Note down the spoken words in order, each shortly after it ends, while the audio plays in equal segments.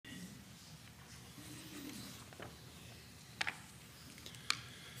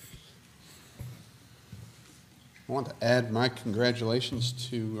I want to add my congratulations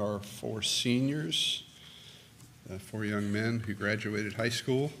to our 4 seniors, 4 young men who graduated high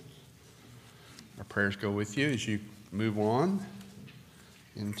school. Our prayers go with you as you move on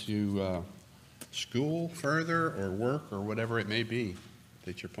into school further or work or whatever it may be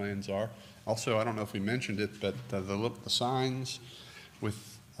that your plans are. Also, I don't know if we mentioned it, but the signs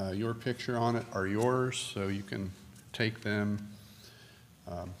with your picture on it are yours, so you can take them.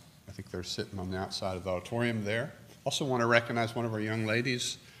 I think they're sitting on the outside of the auditorium there. Also want to recognize one of our young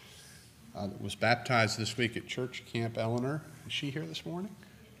ladies that was baptized this week at church camp, Eleanor. Is she here this morning?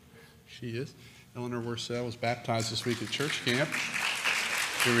 She is. Eleanor Worsell was baptized this week at church camp.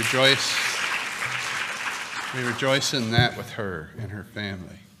 We rejoice in that with her and her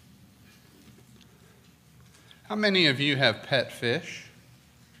family. How many of you have pet fish?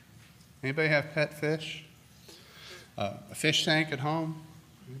 Anybody have pet fish? A fish tank at home?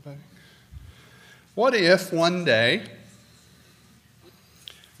 Anybody? What if one day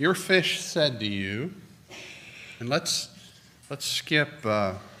your fish said to you, and let's skip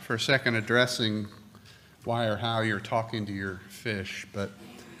for a second addressing why or how you're talking to your fish, but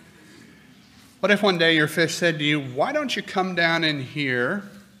what if one day your fish said to you, why don't you come down in here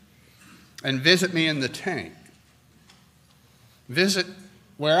and visit me in the tank? Visit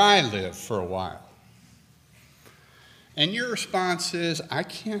where I live for a while. And your response is, I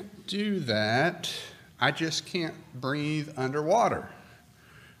can't do that. I just can't breathe underwater,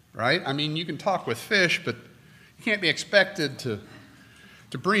 right? I mean, you can talk with fish, but you can't be expected to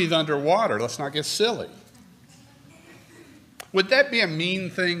breathe underwater. Let's not get silly. Would that be a mean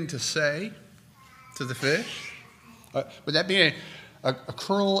thing to say to the fish? Would that be a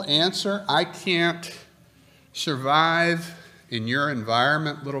cruel answer? I can't survive in your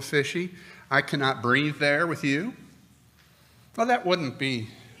environment, little fishy. I cannot breathe there with you. Well, that wouldn't be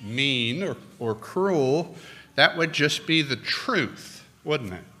mean or cruel. That would just be the truth,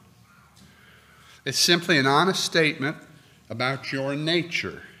 wouldn't it? It's simply an honest statement about your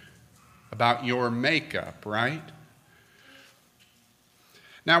nature, about your makeup, right?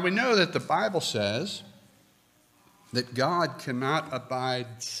 Now, we know that the Bible says that God cannot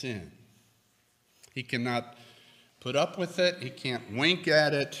abide sin. He cannot put up with it. He can't wink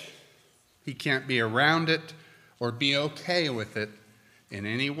at it. He can't be around it or be okay with it in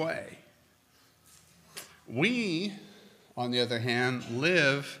any way. We, on the other hand,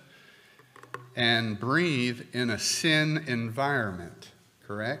 live and breathe in a sin environment,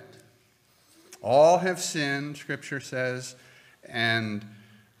 correct? All have sinned, Scripture says, and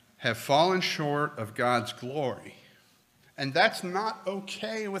have fallen short of God's glory. And that's not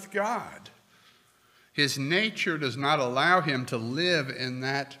okay with God. His nature does not allow him to live in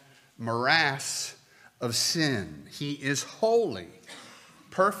that morass of sin. He is holy,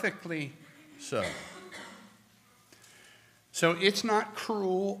 perfectly so. So it's not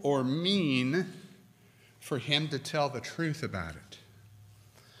cruel or mean for him to tell the truth about it.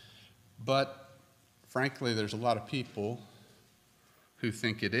 But frankly, there's a lot of people who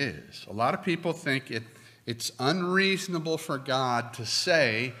think it is. A lot of people think it's unreasonable for God to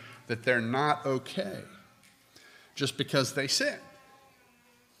say that they're not okay just because they sin.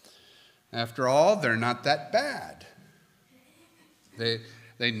 After all, they're not that bad.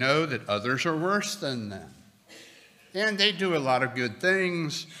 They know that others are worse than them. And they do a lot of good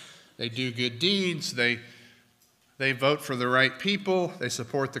things. They do good deeds. They vote for the right people. They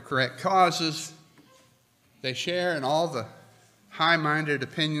support the correct causes. They share in all the high-minded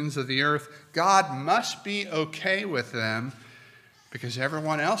opinions of the earth. God must be okay with them because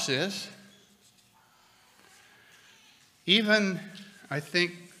everyone else is. Even, I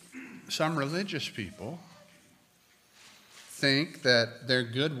think, some religious people think that their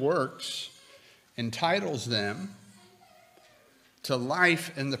good works entitles them to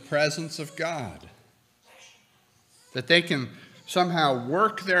life in the presence of God. That they can somehow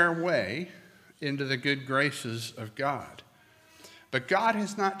work their way into the good graces of God. But God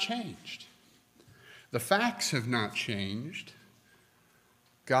has not changed. The facts have not changed.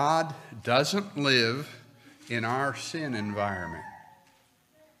 God doesn't live in our sin environment.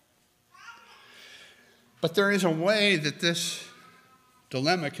 But there is a way that this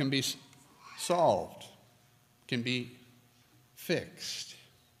dilemma can be solved, can be fixed.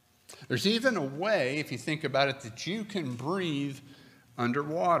 There's even a way, if you think about it, that you can breathe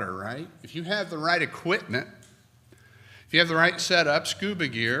underwater, right? If you have the right equipment, if you have the right setup, scuba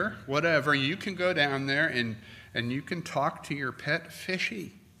gear, whatever, you can go down there and you can talk to your pet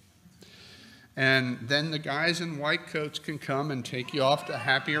fishy. And then the guys in white coats can come and take you off to a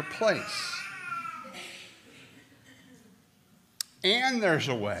happier place. And there's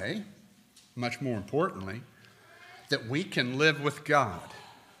a way, much more importantly, that we can live with God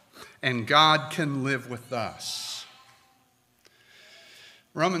and God can live with us.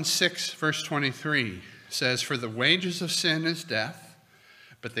 Romans 6, verse 23 says, "For the wages of sin is death,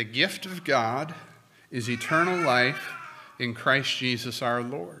 but the gift of God is eternal life in Christ Jesus our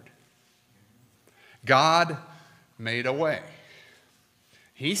Lord." God made a way.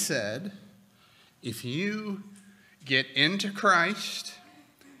 He said, if you get into Christ,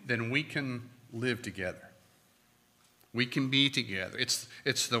 then we can live together. We can be together.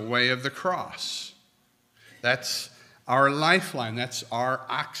 It's the way of the cross. That's our lifeline. That's our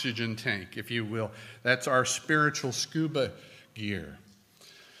oxygen tank, if you will. That's our spiritual scuba gear.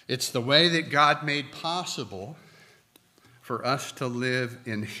 It's the way that God made possible for us to live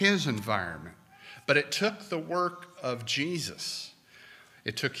in his environment. But it took the work of Jesus.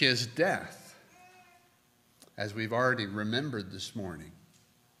 It took his death, as we've already remembered this morning.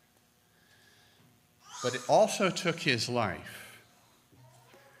 But it also took his life.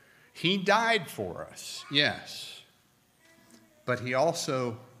 He died for us, yes, but he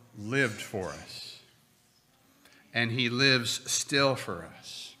also lived for us. And he lives still for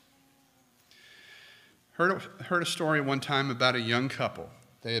us. Heard a story one time about a young couple.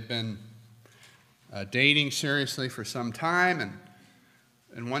 They had been dating seriously for some time,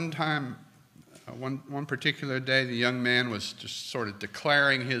 and one particular day, the young man was just sort of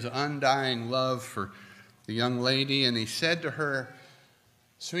declaring his undying love for the young lady, and he said to her,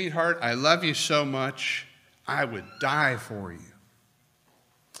 "Sweetheart, I love you so much, I would die for you."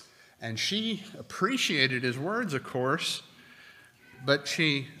 And she appreciated his words, of course, but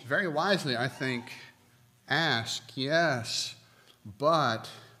she very wisely, I think, asked, "Yes, but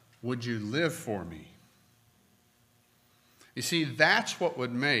would you live for me?" You see, that's what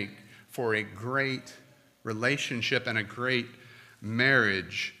would make for a great relationship and a great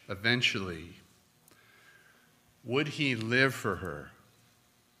marriage eventually. Would he live for her?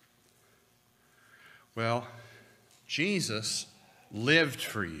 Well, Jesus lived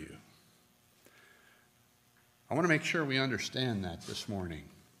for you. I want to make sure we understand that this morning.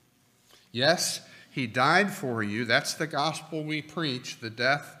 Yes, he died for you. That's the gospel we preach, the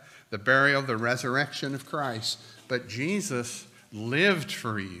death, the burial, the resurrection of Christ. But Jesus lived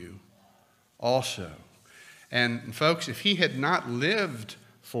for you also. And folks, if he had not lived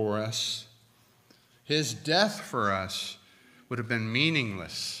for us, his death for us would have been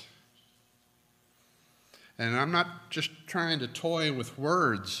meaningless. And I'm not just trying to toy with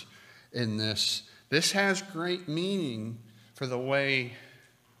words in this. This has great meaning for the way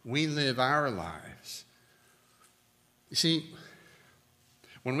we live our lives. You see,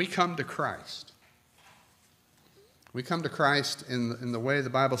 when we come to Christ, we come to Christ in the way the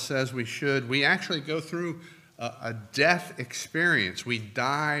Bible says we should. We actually go through a death experience. We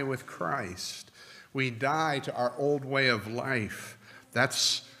die with Christ. We die to our old way of life.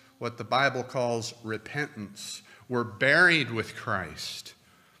 That's what the Bible calls repentance. We're buried with Christ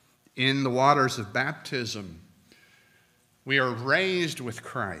in the waters of baptism. We are raised with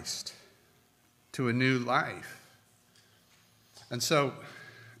Christ to a new life. And so,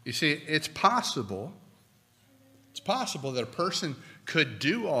 you see, it's possible that a person could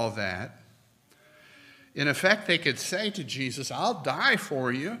do all that. In effect, they could say to Jesus, "I'll die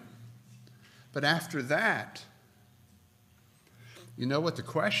for you." But after that, you know what the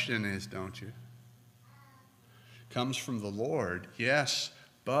question is, don't you? It comes from the Lord. Yes,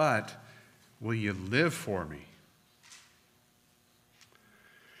 but will you live for me?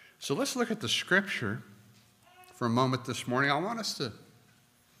 So let's look at the scripture for a moment this morning. I want us to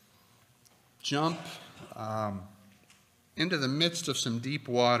jump into the midst of some deep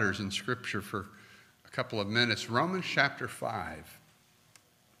waters in scripture for a couple of minutes. Romans chapter 5.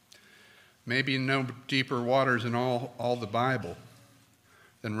 Maybe no deeper waters in all the Bible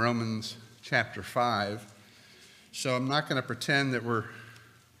than Romans chapter 5. So I'm not going to pretend that we're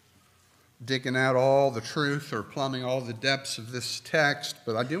digging out all the truth or plumbing all the depths of this text,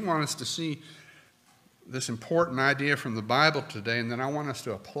 but I do want us to see this important idea from the Bible today, and then I want us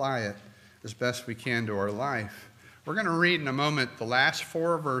to apply it as best we can to our life. We're going to read in a moment the last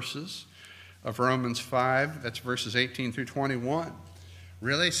 4 verses of Romans 5. That's verses 18 through 21.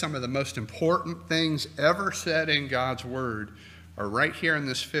 Really, some of the most important things ever said in God's Word are right here in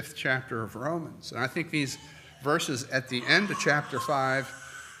this 5th chapter of Romans. And I think these verses at the end of chapter 5,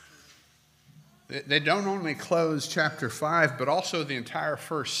 they don't only close chapter 5, but also the entire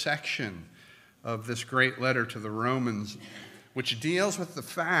first section of this great letter to the Romans, which deals with the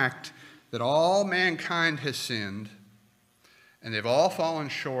fact that all mankind has sinned, and they've all fallen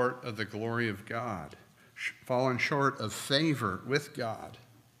short of the glory of God, fallen short of favor with God.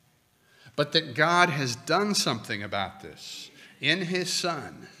 but that God has done something about this in his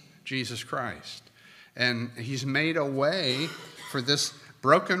Son, Jesus Christ. And he's made a way for this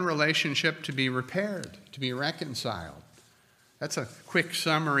broken relationship to be repaired, to be reconciled. That's a quick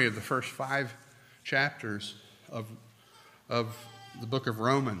summary of the first 5 chapters of the book of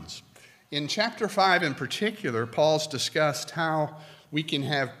Romans. In chapter 5 in particular, Paul's discussed how we can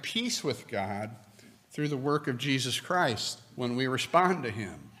have peace with God through the work of Jesus Christ when we respond to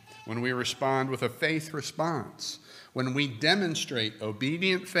him, when we respond with a faith response. When we demonstrate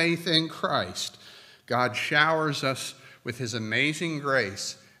obedient faith in Christ, God showers us with his amazing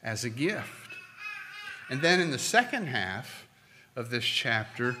grace as a gift. And then in the second half of this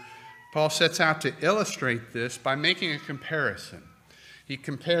chapter, Paul sets out to illustrate this by making a comparison. He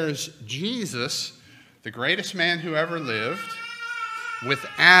compares Jesus, the greatest man who ever lived, with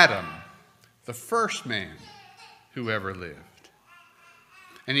Adam, the first man who ever lived.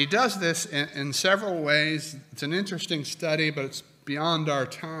 And he does this in several ways. It's an interesting study, but it's beyond our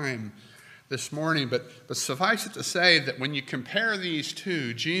time this morning. But suffice it to say that when you compare these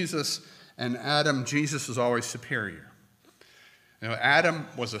two, Jesus and Adam, Jesus is always superior. You know, Adam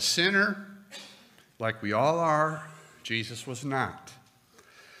was a sinner, like we all are. Jesus was not.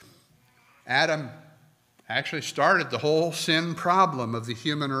 Adam actually started the whole sin problem of the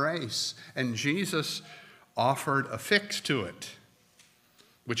human race, and Jesus offered a fix to it,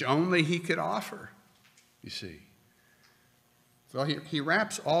 which only he could offer, you see. Well, he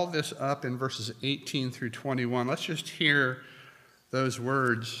wraps all this up in verses 18 through 21. Let's just hear those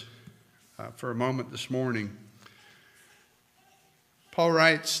words for a moment this morning. Paul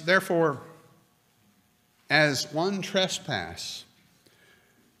writes, "Therefore, as one trespass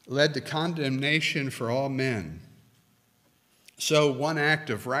led to condemnation for all men, so one act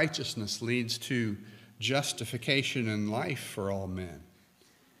of righteousness leads to justification and life for all men.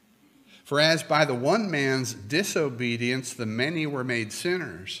 For as by the one man's disobedience the many were made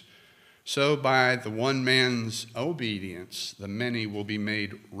sinners, so by the one man's obedience the many will be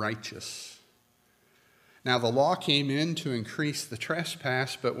made righteous. Now the law came in to increase the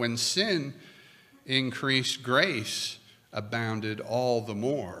trespass, but when sin increased, grace abounded all the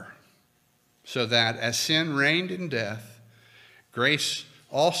more, so that as sin reigned in death, grace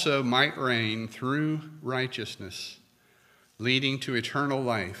also might reign through righteousness, leading to eternal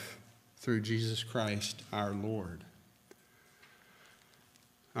life through Jesus Christ our Lord."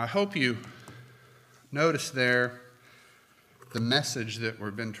 I hope you notice there the message that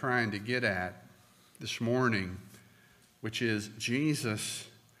we've been trying to get at this morning, which is Jesus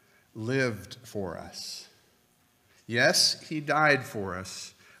lived for us. Yes, he died for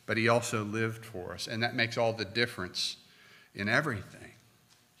us, but he also lived for us, and that makes all the difference in everything.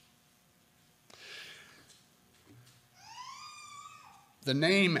 The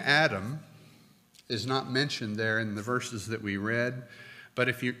name Adam is not mentioned there in the verses that we read, but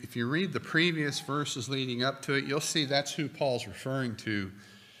if you read the previous verses leading up to it, you'll see that's who Paul's referring to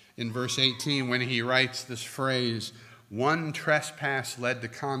in verse 18 when he writes this phrase, "One trespass led to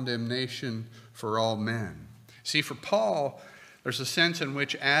condemnation for all men." See, for Paul, there's a sense in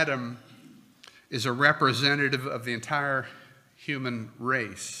which Adam is a representative of the entire human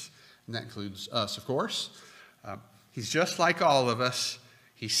race, and that includes us, of course. He's just like all of us.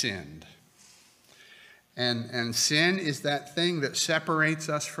 He sinned. And sin is that thing that separates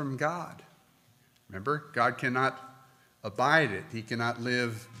us from God. Remember, God cannot abide it. He cannot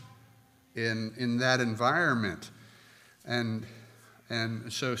live in that environment. And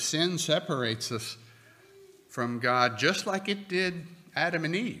so sin separates us from God, just like it did Adam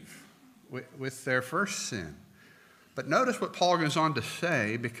and Eve with their first sin. But notice what Paul goes on to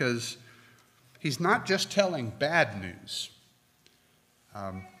say, because he's not just telling bad news.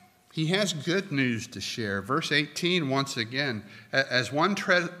 He has good news to share. Verse 18, once again, as one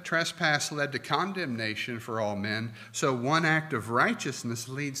trespass led to condemnation for all men, so one act of righteousness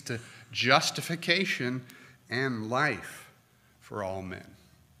leads to justification and life for all men.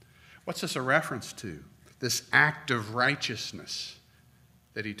 What's this a reference to? This act of righteousness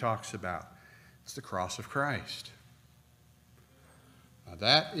that he talks about. It's the cross of Christ. Now,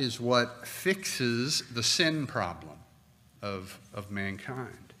 that is what fixes the sin problem of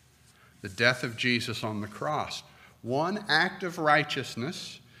mankind. The death of Jesus on the cross. One act of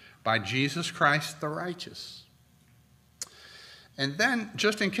righteousness by Jesus Christ the righteous. And then,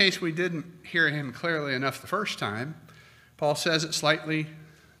 just in case we didn't hear him clearly enough the first time, Paul says it slightly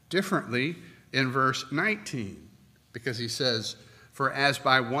differently in verse 19, because he says, "For as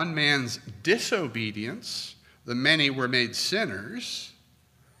by one man's disobedience the many were made sinners."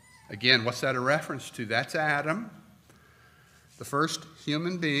 Again, what's that a reference to? That's Adam. the first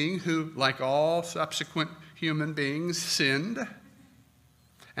human being who, like all subsequent human beings, sinned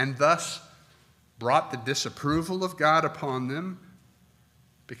and thus brought the disapproval of God upon them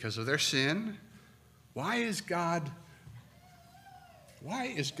because of their sin. Why is God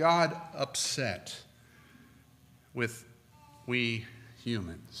upset with we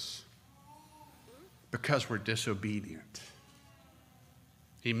humans? Because we're disobedient.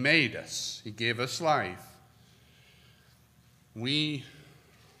 He made us. He gave us life. We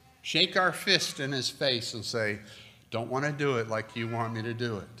shake our fist in his face and say, don't want to do it like you want me to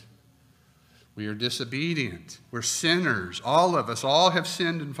do it. We are disobedient. We're sinners. All of us, all have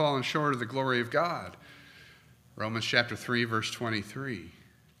sinned and fallen short of the glory of God. Romans chapter 3, verse 23.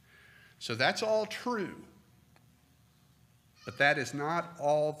 So that's all true. But that is not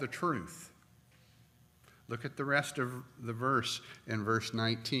all the truth. Look at the rest of the verse in verse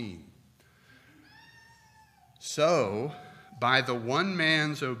 19. So, by the one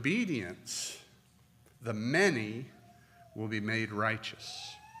man's obedience, the many will be made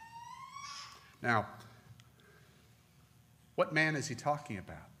righteous. Now, what man is he talking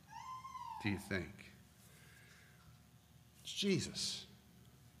about, do you think? It's Jesus.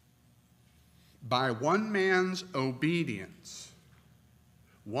 By one man's obedience,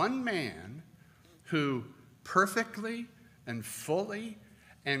 one man who perfectly and fully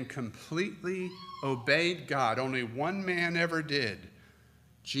and completely obeyed God. Only one man ever did,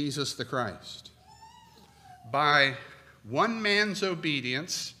 Jesus the Christ. By one man's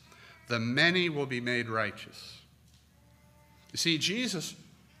obedience, the many will be made righteous. You see, Jesus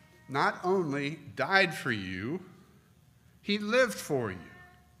not only died for you, he lived for you.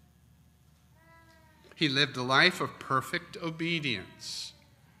 He lived a life of perfect obedience.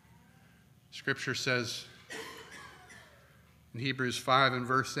 Scripture says in Hebrews 5 and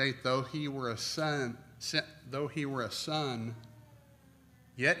verse 8, though he were a son,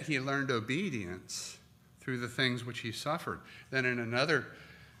 yet he learned obedience through the things which he suffered. Then in another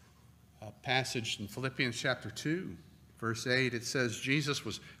passage in Philippians chapter 2, verse 8, it says, Jesus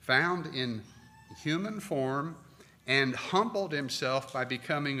was found in human form and humbled himself by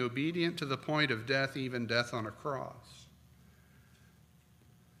becoming obedient to the point of death, even death on a cross.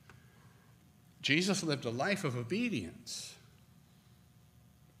 Jesus lived a life of obedience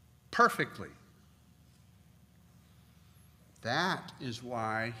perfectly. That is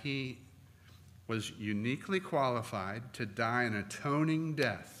why he was uniquely qualified to die an atoning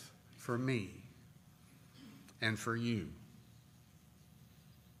death for me and for you,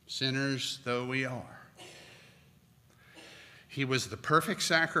 sinners though we are. He was the perfect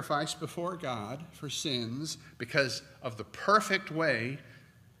sacrifice before God for sins because of the perfect way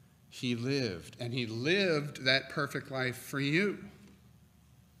he lived. And he lived that perfect life for you.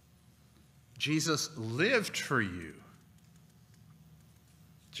 Jesus lived for you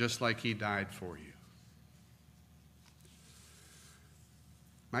just like he died for you.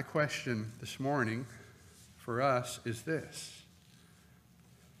 My question this morning for us is this: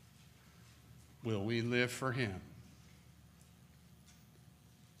 will we live for him?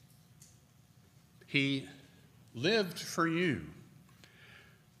 He lived for you.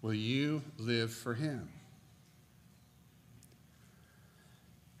 Will you live for him?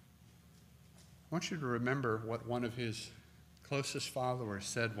 I want you to remember what one of his closest followers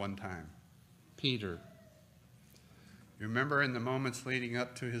said one time. Peter. You remember in the moments leading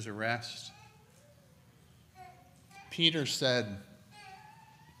up to his arrest? Peter said,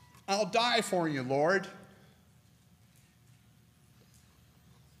 "I'll die for you, Lord."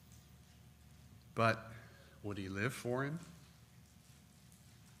 But would he live for him?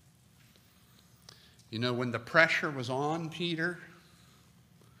 You know, when the pressure was on Peter,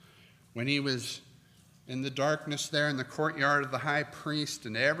 when he was in the darkness there in the courtyard of the high priest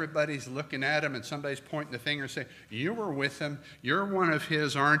and everybody's looking at him and somebody's pointing the finger and saying, "You were with him. You're one of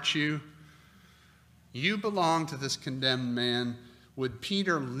his, aren't you? You belong to this condemned man." Would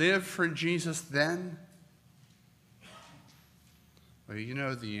Peter live for Jesus then? Well, you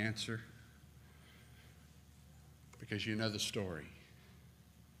know the answer, because you know the story.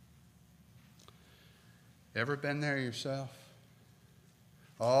 Ever been there yourself?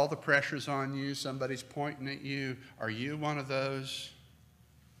 All the pressure's on you, somebody's pointing at you. Are you one of those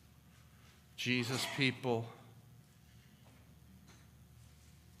Jesus people?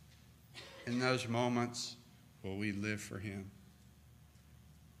 In those moments, will we live for him?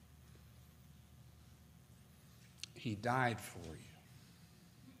 He died for you.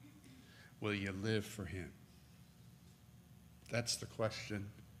 Will you live for him? That's the question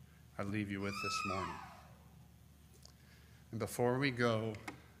I leave you with this morning. And before we go,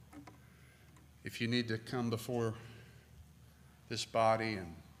 if you need to come before this body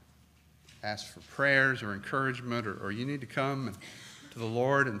and ask for prayers or encouragement, or you need to come to the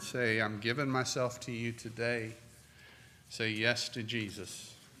Lord and say, I'm giving myself to you today. Say yes to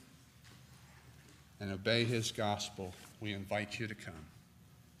Jesus and obey his gospel. We invite you to come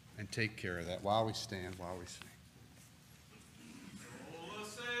and take care of that while we stand, while we sing.